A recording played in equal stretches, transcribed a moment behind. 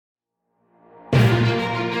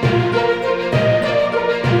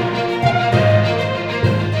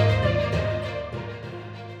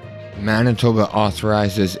Manitoba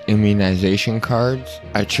authorizes immunization cards.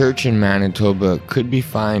 A church in Manitoba could be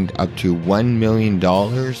fined up to $1 million,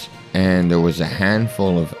 and there was a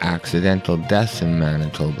handful of accidental deaths in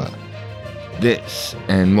Manitoba. This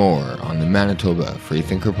and more on the Manitoba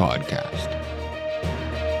Freethinker Podcast.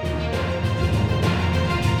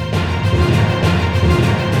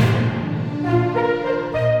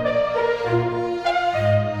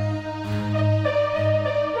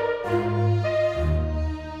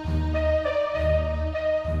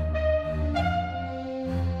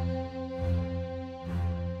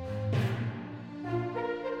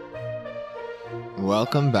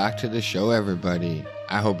 Welcome back to the show, everybody.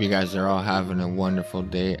 I hope you guys are all having a wonderful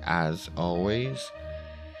day as always.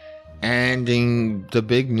 And in the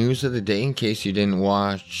big news of the day, in case you didn't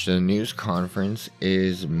watch the news conference,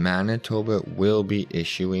 is Manitoba will be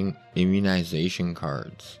issuing immunization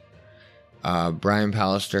cards. Brian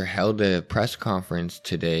Pallister held a press conference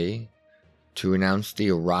today to announce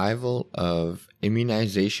the arrival of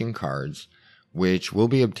immunization cards, which will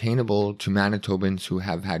be obtainable to Manitobans who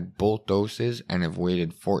have had both doses and have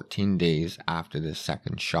waited 14 days after the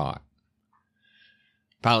second shot.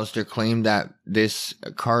 Pallister claimed that this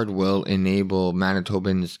card will enable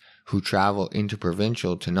Manitobans who travel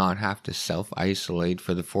interprovincial to not have to self-isolate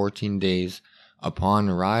for the 14 days upon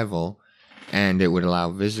arrival, and it would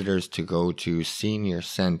allow visitors to go to senior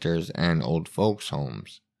centers and old folks'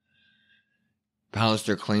 homes.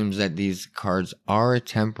 Pallister claims that these cards are a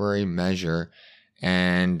temporary measure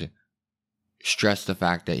and stressed the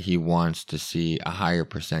fact that he wants to see a higher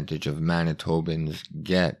percentage of Manitobans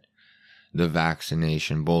get the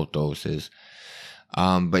vaccination, both doses.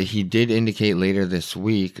 But he did indicate later this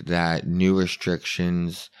week that new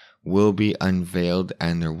restrictions will be unveiled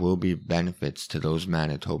and there will be benefits to those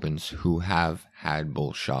Manitobans who have had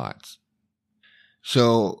both shots.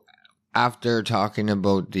 So, after talking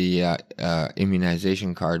about the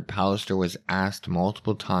immunization card, Pallister was asked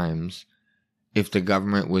multiple times if the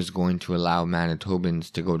government was going to allow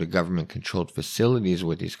Manitobans to go to government-controlled facilities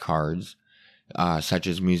with these cards, such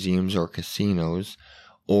as museums or casinos,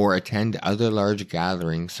 or attend other large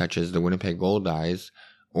gatherings such as the Winnipeg Goldeyes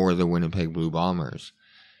or the Winnipeg Blue Bombers.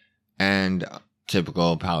 And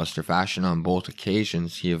typical Pallister fashion, on both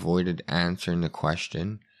occasions, he avoided answering the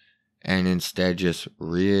question and instead just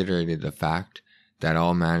reiterated the fact that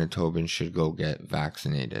all Manitobans should go get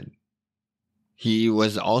vaccinated. He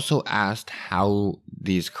was also asked how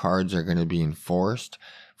these cards are going to be enforced.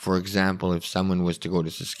 For example, if someone was to go to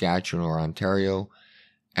Saskatchewan or Ontario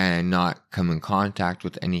and not come in contact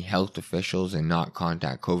with any health officials and not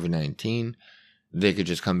contact COVID-19, they could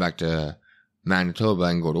just come back to Manitoba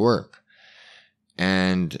and go to work.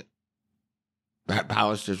 And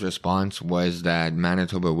Pallister's response was that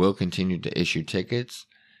Manitoba will continue to issue tickets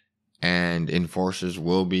and enforcers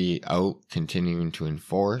will be out continuing to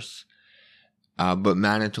enforce. But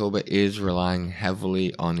Manitoba is relying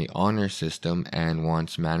heavily on the honor system and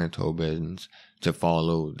wants Manitobans to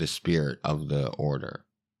follow the spirit of the order.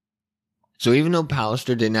 So even though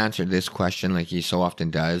Pallister didn't answer this question like he so often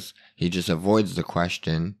does, he just avoids the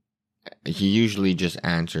question. He usually just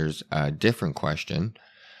answers a different question.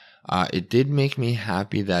 It did make me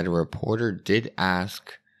happy that a reporter did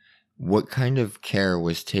ask what kind of care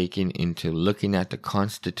was taken into looking at the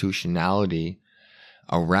constitutionality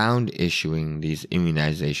around issuing these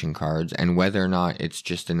immunization cards and whether or not it's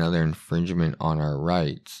just another infringement on our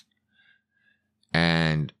rights.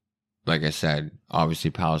 And like I said,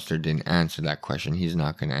 obviously Pallister didn't answer that question. He's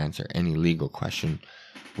not going to answer any legal question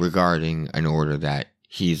regarding an order that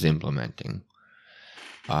he's implementing.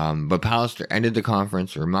 But Pallister ended the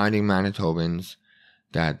conference reminding Manitobans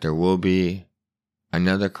that there will be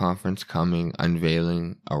another conference coming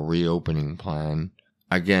unveiling a reopening plan.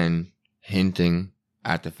 Again, hinting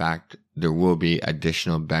at the fact there will be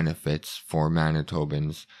additional benefits for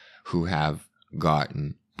Manitobans who have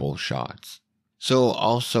gotten both shots. So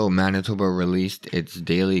also Manitoba released its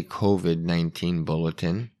daily COVID-19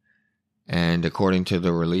 bulletin. And according to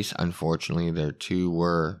the release, unfortunately, there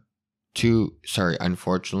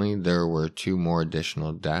were two more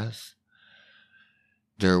additional deaths.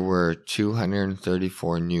 There were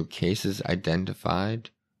 234 new cases identified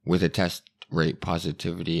with a test rate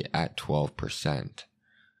positivity at 12%.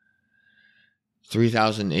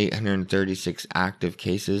 3,836 active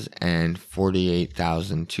cases and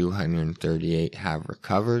 48,238 have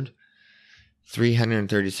recovered.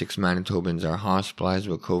 336 Manitobans are hospitalized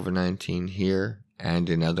with COVID-19 here and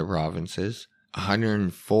in other provinces.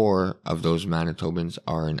 104 of those Manitobans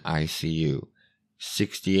are in ICU,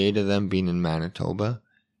 68 of them being in Manitoba,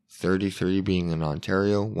 33 being in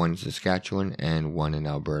Ontario, 1 in Saskatchewan, and 1 in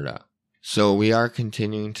Alberta. So we are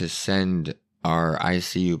continuing to send our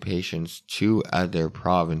ICU patients to other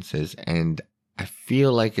provinces, and I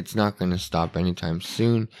feel like it's not going to stop anytime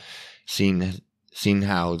soon, seeing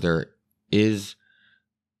how there is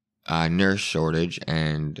a nurse shortage,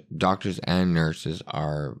 and doctors and nurses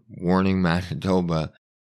are warning Manitoba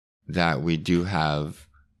that we do have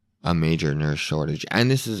a major nurse shortage.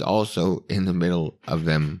 And this is also in the middle of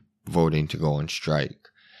them voting to go on strike.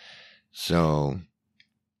 So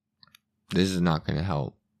this is not going to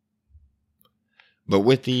help. But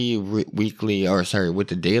with the with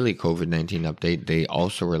the daily COVID-19 update, they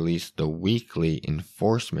also released the weekly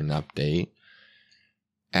enforcement update.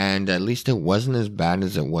 And at least it wasn't as bad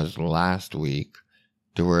as it was last week.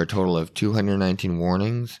 There were a total of 219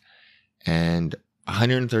 warnings and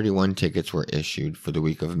 131 tickets were issued for the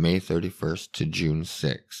week of May 31st to June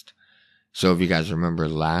 6th. So if you guys remember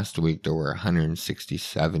last week, there were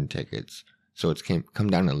 167 tickets. So it's come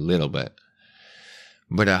down a little bit.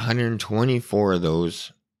 But 124 of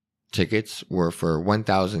those tickets were for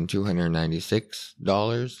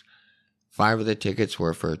 $1,296. 5 of the tickets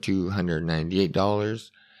were for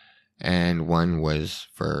 $298. And 1 was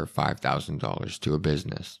for $5,000 to a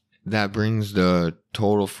business. That brings the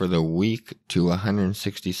total for the week to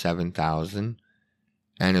 $167,000,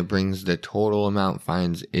 and it brings the total amount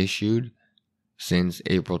fines issued since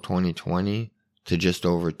April 2020 to just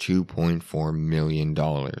over $2.4 million.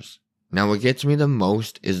 Now, what gets me the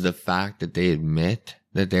most is the fact that they admit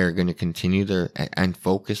that they're going to continue and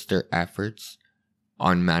focus their efforts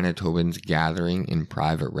on Manitobans gathering in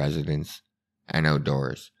private residence and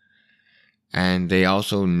outdoors. And they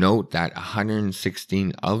also note that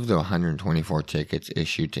 116 of the 124 tickets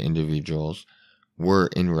issued to individuals were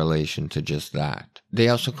in relation to just that. They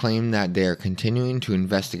also claim that they are continuing to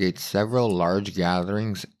investigate several large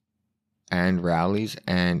gatherings and rallies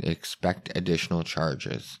and expect additional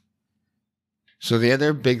charges. So the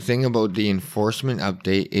other big thing about the enforcement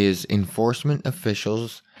update is enforcement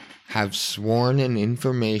officials have sworn in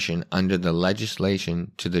information under the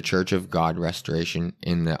legislation to the Church of God Restoration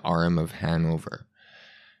in the RM of Hanover.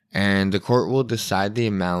 And the court will decide the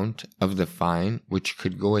amount of the fine, which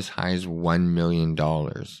could go as high as $1 million.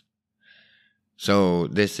 So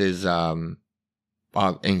this is, in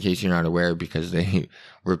case you're not aware, because they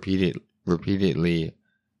repeatedly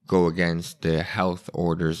go against the health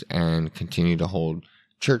orders and continue to hold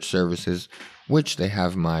church services, which they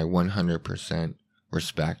have my 100%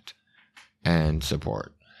 respect and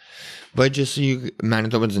support. But just so you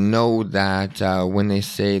Manitobans know that when they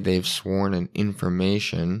say they've sworn an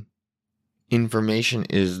information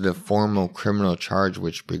is the formal criminal charge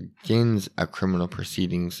which begins a criminal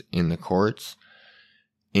proceedings in the courts.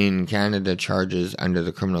 In Canada, charges under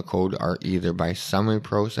the criminal code are either by summary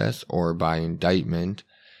process or by indictment,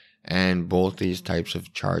 and both these types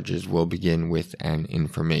of charges will begin with an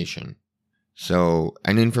information. So,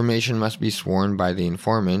 an information must be sworn by the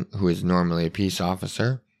informant, who is normally a peace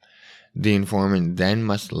officer. The informant then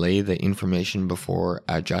must lay the information before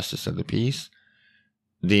a justice of the peace.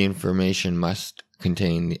 The information must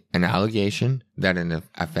contain an allegation that an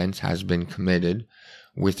offense has been committed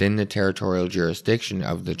within the territorial jurisdiction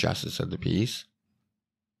of the justice of the peace.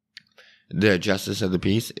 The justice of the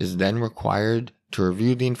peace is then required to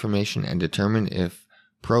review the information and determine if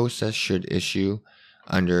process should issue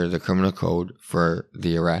under the criminal code for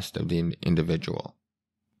the arrest of the individual.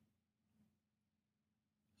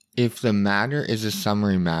 If the matter is a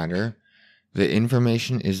summary matter, the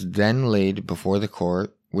information is then laid before the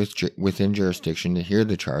court within jurisdiction to hear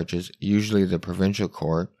the charges, usually the provincial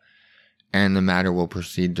court, and the matter will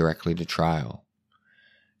proceed directly to trial.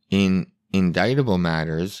 In indictable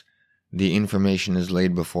matters, the information is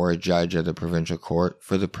laid before a judge of the provincial court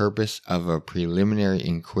for the purpose of a preliminary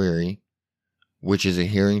inquiry, which is a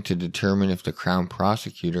hearing to determine if the Crown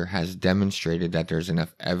prosecutor has demonstrated that there's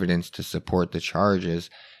enough evidence to support the charges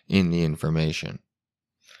in the information.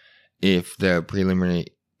 If the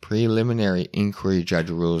preliminary inquiry judge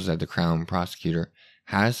rules that the Crown prosecutor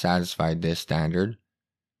has satisfied this standard,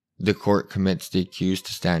 the court commits the accused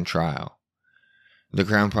to stand trial. The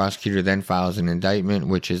Crown prosecutor then files an indictment,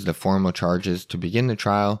 which is the formal charges to begin the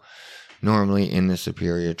trial, normally in the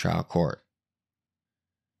Superior Trial Court.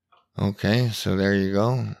 Okay, so there you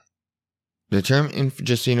go. The term,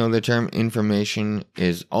 just so you know, the term information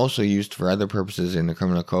is also used for other purposes in the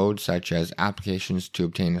criminal code, such as applications to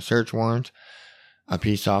obtain a search warrant. A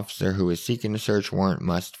peace officer who is seeking a search warrant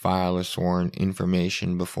must file a sworn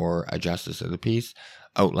information before a justice of the peace,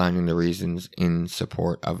 outlining the reasons in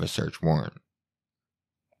support of a search warrant.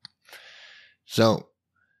 So,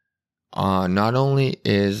 not only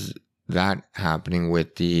is that happening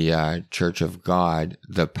with the Church of God,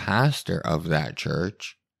 the pastor of that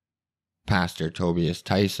church, Pastor Tobias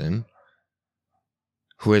Tyson,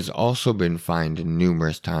 who has also been fined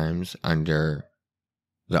numerous times under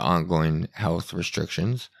the ongoing health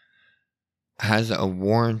restrictions, has a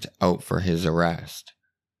warrant out for his arrest.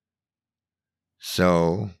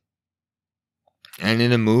 So, and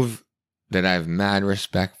in a move that I have mad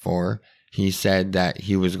respect for, he said that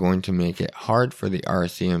he was going to make it hard for the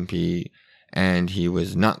RCMP and he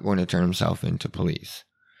was not going to turn himself into police.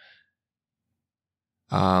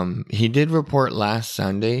 He did report last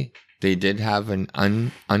Sunday they did have an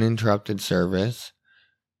uninterrupted service,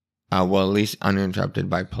 at least uninterrupted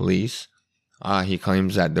by police. He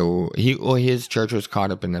claims that his church was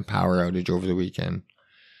caught up in the power outage over the weekend.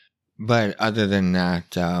 But other than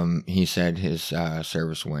that, he said his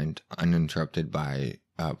service went uninterrupted by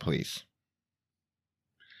police.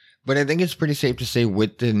 But I think it's pretty safe to say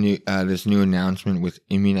with the new this new announcement with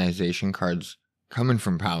immunization cards coming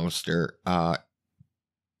from Pallister,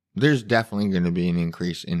 there's definitely going to be an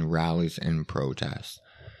increase in rallies and protests.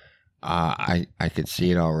 I could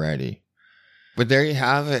see it already. But there you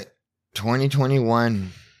have it.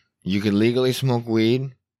 2021. You could legally smoke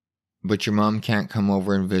weed, but your mom can't come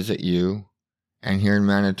over and visit you. And here in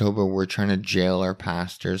Manitoba, we're trying to jail our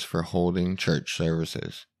pastors for holding church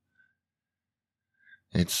services.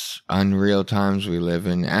 It's unreal times we live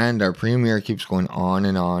in, and our premier keeps going on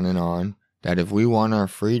and on and on that if we want our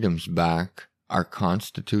freedoms back, our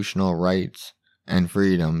constitutional rights and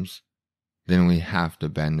freedoms, then we have to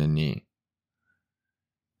bend the knee.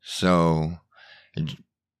 So,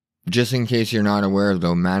 just in case you're not aware,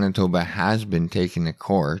 though, Manitoba has been taken to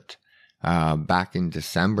court back in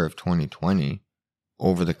December of 2020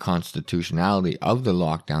 over the constitutionality of the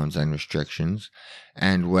lockdowns and restrictions,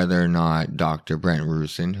 and whether or not Dr. Brent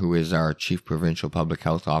Rusin, who is our Chief Provincial Public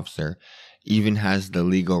Health Officer, even has the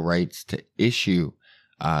legal rights to issue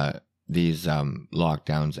these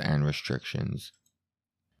lockdowns and restrictions.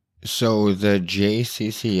 So the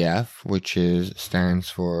JCCF, which stands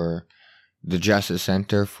for the Justice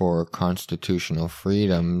Center for Constitutional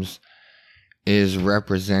Freedoms, is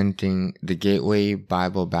representing the Gateway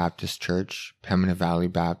Bible Baptist Church, Pembina Valley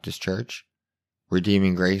Baptist Church,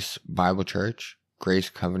 Redeeming Grace Bible Church,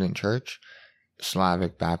 Grace Covenant Church,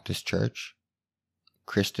 Slavic Baptist Church,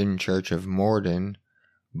 Christian Church of Morden,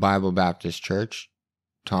 Bible Baptist Church,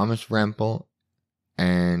 Thomas Rempel,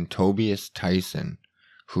 and Tobias Tyson,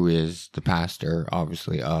 who is the pastor,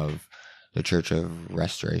 obviously, of the Church of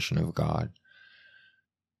Restoration of God.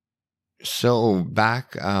 So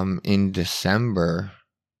back in December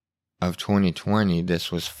of 2020,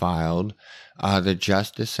 this was filed. The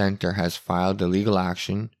Justice Center has filed a legal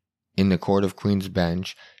action in the Court of Queen's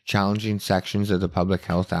Bench challenging sections of the Public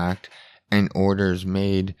Health Act and orders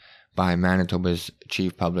made by Manitoba's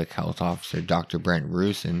Chief Public Health Officer, Dr. Brent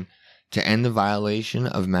Rusin, to end the violation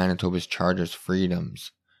of Manitoba's Charter's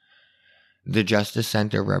freedoms. The Justice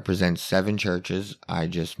Center represents 7 churches. I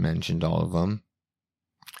just mentioned all of them.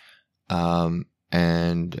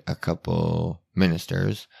 And a couple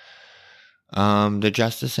ministers. The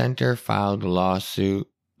Justice Center filed a lawsuit.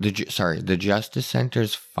 The Justice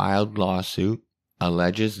Center's filed lawsuit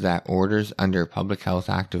alleges that orders under Public Health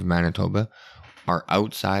Act of Manitoba are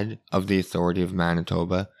outside of the authority of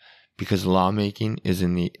Manitoba because lawmaking is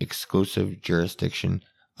in the exclusive jurisdiction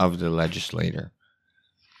of the legislator.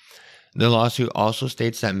 The lawsuit also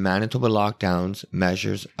states that Manitoba lockdowns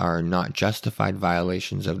measures are not justified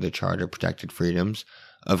violations of the Charter protected freedoms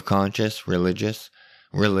of conscience,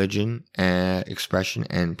 religion, expression,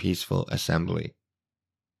 and peaceful assembly.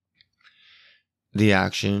 The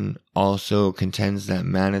action also contends that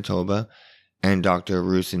Manitoba and Dr.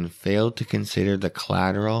 Rusin failed to consider the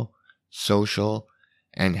collateral, social,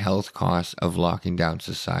 and health costs of locking down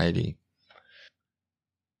society.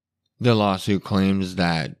 The lawsuit claims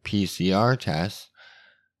that PCR tests,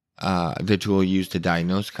 the tool used to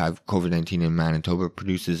diagnose COVID-19 in Manitoba,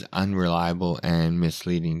 produces unreliable and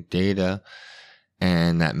misleading data,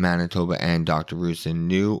 and that Manitoba and Dr. Rusin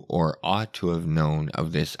knew or ought to have known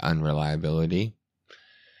of this unreliability.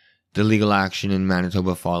 The legal action in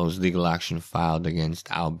Manitoba follows legal action filed against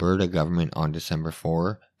Alberta government on December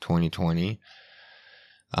 4, 2020.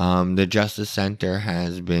 The Justice Center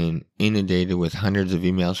has been inundated with hundreds of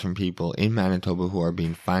emails from people in Manitoba who are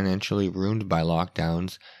being financially ruined by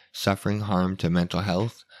lockdowns, suffering harm to mental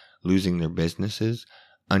health, losing their businesses,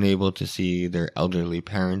 unable to see their elderly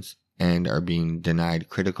parents, and are being denied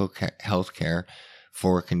critical health care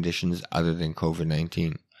for conditions other than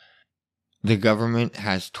COVID-19. The government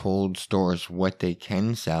has told stores what they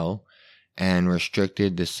can sell and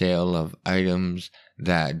restricted the sale of items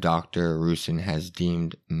that Dr. Rusin has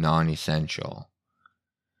deemed non-essential.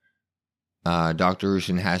 Dr.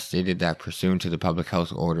 Rusin has stated that pursuant to the public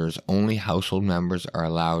health orders, only household members are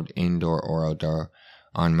allowed indoor or outdoor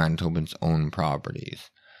on Manitobans' own properties.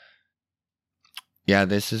 Yeah,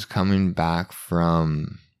 this is coming back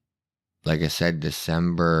from, like I said,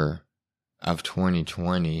 December of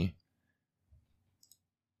 2020.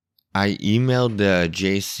 I emailed the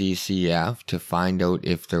JCCF to find out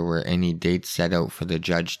if there were any dates set out for the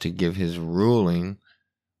judge to give his ruling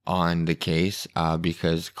on the case,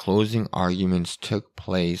 because closing arguments took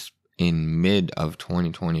place in mid of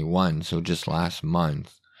 2021, so just last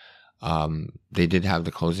month. They did have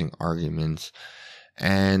the closing arguments,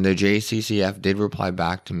 and the JCCF did reply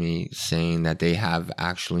back to me saying that they have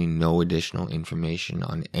actually no additional information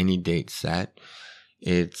on any date set.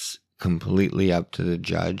 It's completely up to the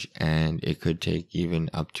judge, and it could take even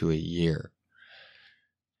up to a year.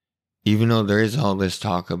 Even though there is all this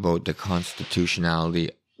talk about the constitutionality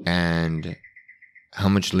and how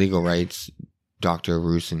much legal rights Dr.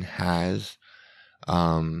 Rusin has,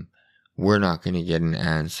 we're not going to get an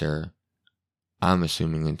answer, I'm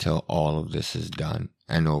assuming, until all of this is done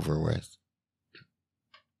and over with.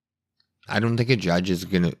 I don't think a judge is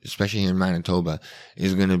going to, especially here in Manitoba,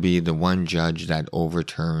 is going to be the one judge that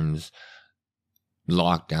overturns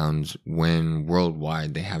lockdowns when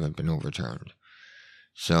worldwide they haven't been overturned.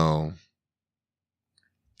 So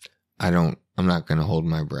I'm not going to hold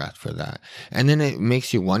my breath for that. And then it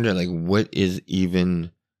makes you wonder, like, what is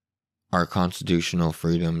even our constitutional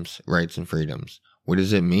freedoms, rights and freedoms? What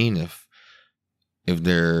does it mean if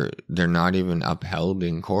they're not even upheld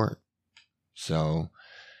in court? So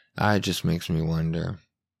it just makes me wonder.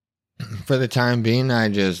 For the time being, I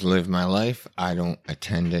just live my life. I don't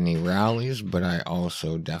attend any rallies, but I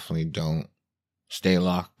also definitely don't stay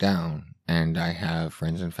locked down. And I have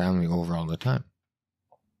friends and family over all the time.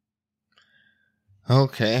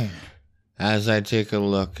 Okay. As I take a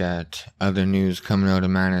look at other news coming out of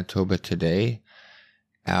Manitoba today,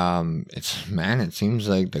 it seems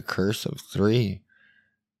like the curse of three.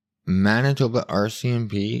 Manitoba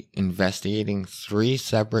RCMP investigating 3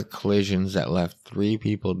 separate collisions that left 3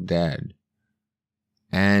 people dead.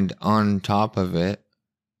 And on top of it,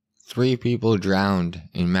 3 people drowned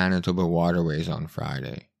in Manitoba waterways on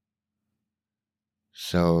Friday.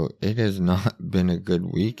 So it has not been a good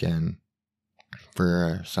weekend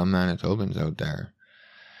for some Manitobans out there.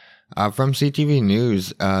 From CTV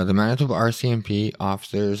News, the Manitoba RCMP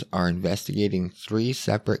officers are investigating 3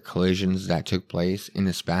 separate collisions that took place in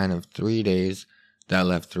a span of 3 days that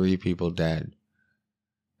left 3 people dead.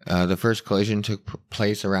 The first collision took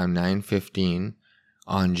place around 9:15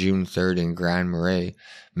 on June 3rd in Grand Marais.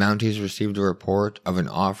 Mounties received a report of an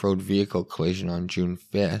off-road vehicle collision on June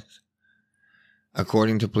 5th.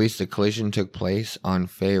 According to police, the collision took place on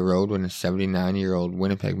Fay Road when a 79-year-old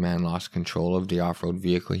Winnipeg man lost control of the off-road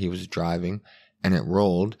vehicle he was driving, and it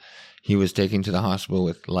rolled. He was taken to the hospital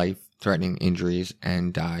with life-threatening injuries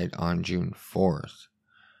and died on June 4th.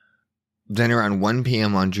 Then around 1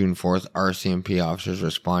 p.m. on June 4th, RCMP officers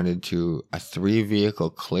responded to a 3-vehicle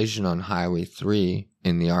collision on Highway 3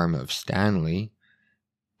 in the arm of Stanley.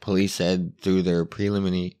 Police said through their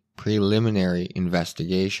preliminary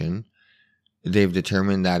investigation, they've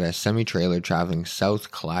determined that a semi-trailer traveling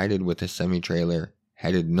south collided with a semi-trailer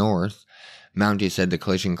headed north. Mountie said the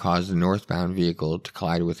collision caused the northbound vehicle to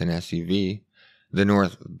collide with an SUV. The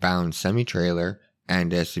northbound semi-trailer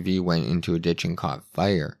and SUV went into a ditch and caught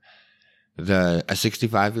fire. A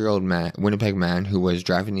 65-year-old Winnipeg man who was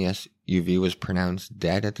driving the SUV was pronounced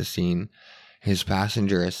dead at the scene. His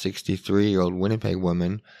passenger, a 63-year-old Winnipeg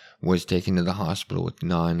woman, was taken to the hospital with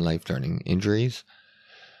non-life-threatening injuries.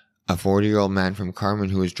 A 40-year-old man from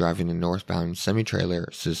Carman who was driving a northbound semi-trailer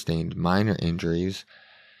sustained minor injuries,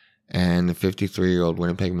 and the 53-year-old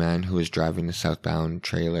Winnipeg man who was driving the southbound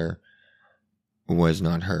trailer was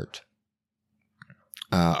not hurt.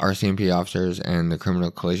 RCMP officers and the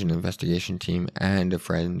criminal collision investigation team and a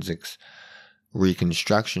forensics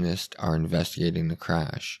reconstructionist are investigating the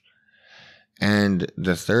crash. And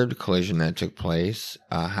the third collision that took place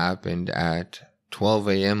happened at 12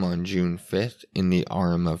 a.m. on June 5th in the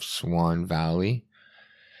arm of Swan Valley.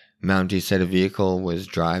 Mountie said a vehicle was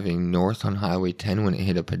driving north on Highway 10 when it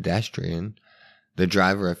hit a pedestrian. The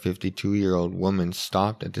driver, a 52-year-old woman,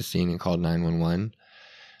 stopped at the scene and called 911.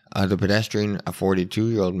 The pedestrian, a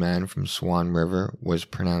 42-year-old man from Swan River, was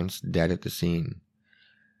pronounced dead at the scene.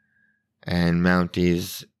 And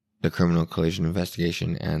Mountie's, the criminal collision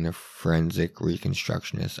investigation, and the forensic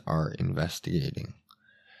reconstructionists are investigating.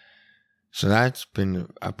 So that's been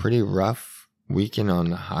a pretty rough weekend on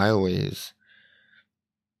the highways.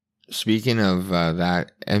 speaking of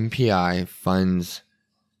that, MPI funds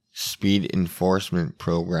speed enforcement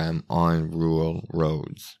program on rural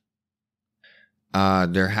roads.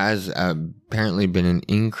 There has apparently been an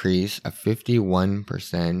increase, a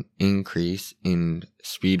 51% increase in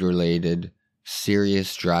speed-related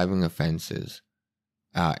serious driving offenses,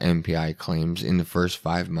 MPI claims, in the first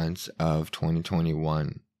 5 months of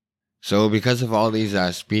 2021. So because of all these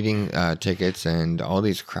speeding tickets and all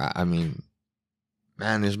these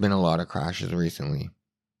there's been a lot of crashes recently.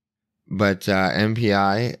 But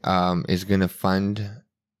MPI is going to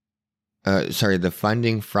the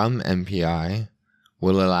funding from MPI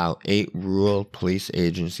will allow 8 rural police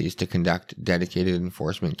agencies to conduct dedicated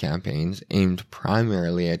enforcement campaigns aimed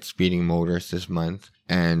primarily at speeding motorists this month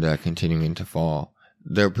and continuing into fall.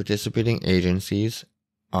 Their participating agencies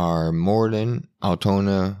are Morden,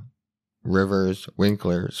 Altona, Rivers,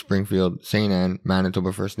 Winkler, Springfield, St. Anne,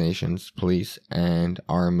 Manitoba First Nations Police, and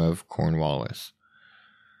Arm of Cornwallis.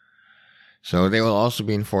 So they will also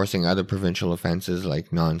be enforcing other provincial offenses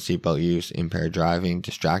like non-seatbelt use, impaired driving,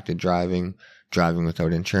 distracted driving, driving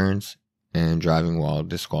without insurance, and driving while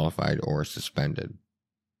disqualified or suspended.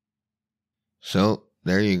 So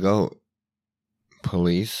there you go.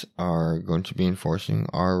 Police are going to be enforcing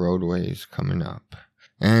our roadways coming up.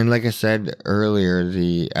 And like I said earlier,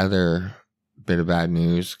 the other bit of bad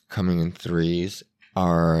news coming in threes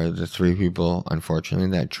are the 3 people,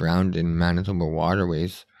 unfortunately, that drowned in Manitoba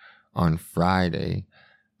waterways on Friday.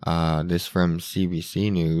 This from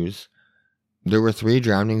CBC News. There were 3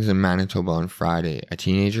 drownings in Manitoba on Friday. A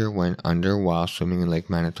teenager went under while swimming in Lake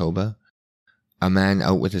Manitoba. A man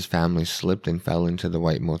out with his family slipped and fell into the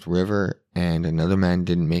Whitemouth River, and another man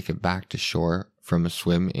didn't make it back to shore from a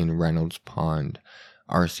swim in Reynolds Pond.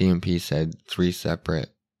 RCMP said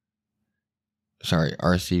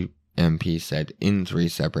in 3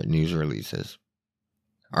 separate news releases.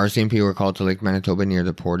 RCMP were called to Lake Manitoba near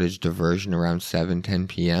the Portage diversion around 7:10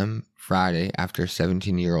 p.m. Friday after a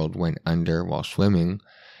 17-year-old went under while swimming.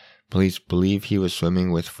 Police believe he was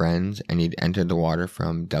swimming with friends and he'd entered the water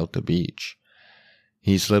from Delta Beach.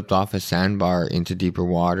 He slipped off a sandbar into deeper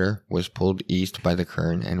water, was pulled east by the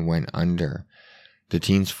current, and went under. The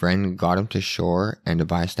teen's friend got him to shore, and a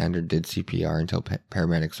bystander did CPR until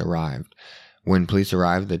paramedics arrived. When police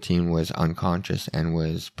arrived, the teen was unconscious and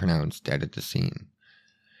was pronounced dead at the scene.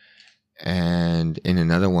 And in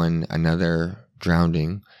another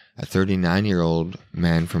drowning, a 39-year-old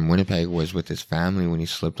man from Winnipeg was with his family when he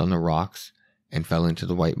slipped on the rocks and fell into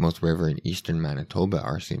the Whitemouth River in eastern Manitoba,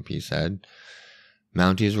 RCMP said.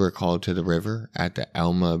 Mounties were called to the river at the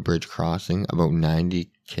Elma Bridge crossing about 90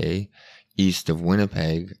 km east of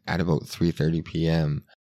Winnipeg at about 3:30 p.m.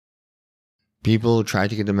 People tried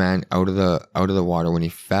to get the man out of the water when he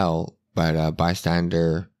fell, but a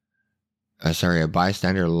bystander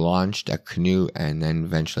launched a canoe and then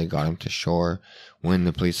eventually got him to shore. When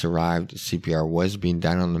the police arrived, CPR was being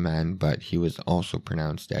done on the man, but he was also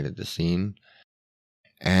pronounced dead at the scene.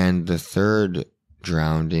 And the third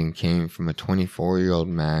drowning came from a 24-year-old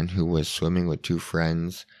man who was swimming with 2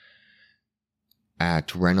 friends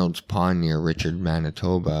at Reynolds Pond near Richard,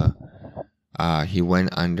 Manitoba. He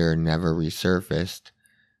went under, never resurfaced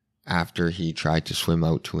after he tried to swim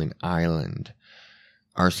out to an island.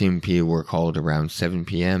 RCMP were called around 7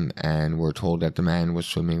 p.m. and were told that the man was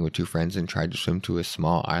swimming with 2 friends and tried to swim to a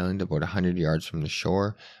small island about 100 yards from the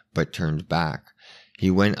shore, but turned back.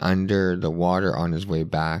 He went under the water on his way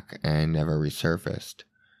back and never resurfaced.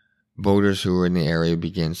 Boaters who were in the area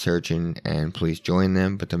began searching and police joined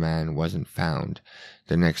them, but the man wasn't found.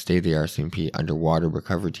 The next day, the RCMP underwater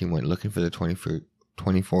recovery team went looking for the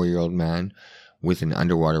 24-year-old man with an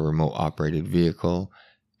underwater remote operated vehicle,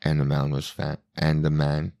 and the man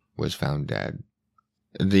was found dead.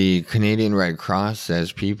 The Canadian Red Cross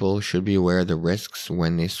says people should be aware of the risks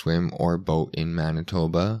when they swim or boat in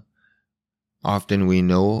Manitoba. Often we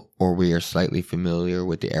know or we are slightly familiar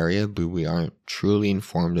with the area, but we aren't truly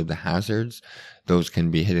informed of the hazards. Those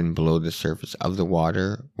can be hidden below the surface of the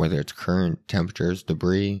water, whether it's current, temperatures,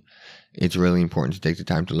 debris. It's really important to take the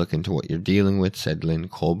time to look into what you're dealing with, said Lynn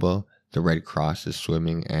Kolba, the Red Cross's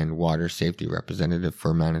swimming and water safety representative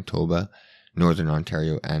for Manitoba, Northern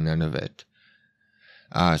Ontario, and Nunavut.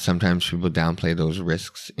 Sometimes people downplay those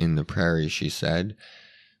risks in the prairie, she said.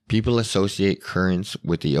 People associate currents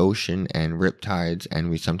with the ocean and riptides, and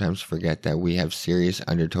we sometimes forget that we have serious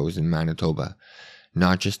undertows in Manitoba,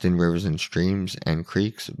 not just in rivers and streams and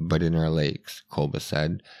creeks, but in our lakes, Kolba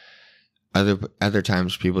said. Other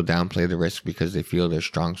times people downplay the risk because they feel they're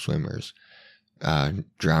strong swimmers.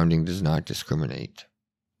 Drowning does not discriminate.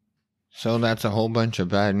 So that's a whole bunch of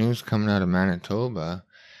bad news coming out of Manitoba.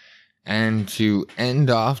 And to end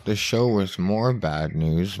off the show with more bad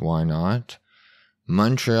news, why not?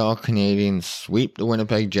 Montreal Canadiens sweep the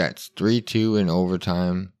Winnipeg Jets 3-2 in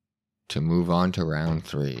overtime to move on to round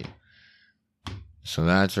 3. So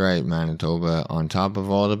that's right, Manitoba. On top of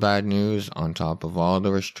all the bad news, on top of all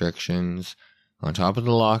the restrictions, on top of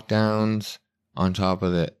the lockdowns, on top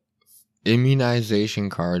of the immunization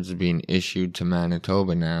cards being issued to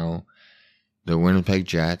Manitoba now, the Winnipeg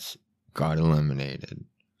Jets got eliminated.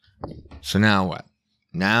 So now what?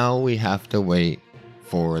 Now we have to wait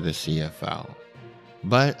for the CFL.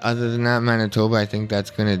 But other than that, Manitoba, I think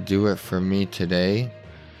that's going to do it for me today.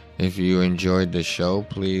 If you enjoyed the show,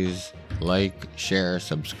 please like, share,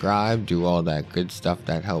 subscribe, do all that good stuff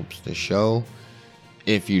that helps the show.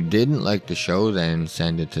 If you didn't like the show, then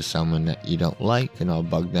send it to someone that you don't like and I'll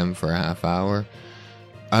bug them for a half hour.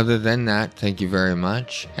 Other than that, thank you very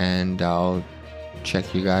much, and I'll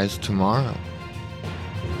check you guys tomorrow.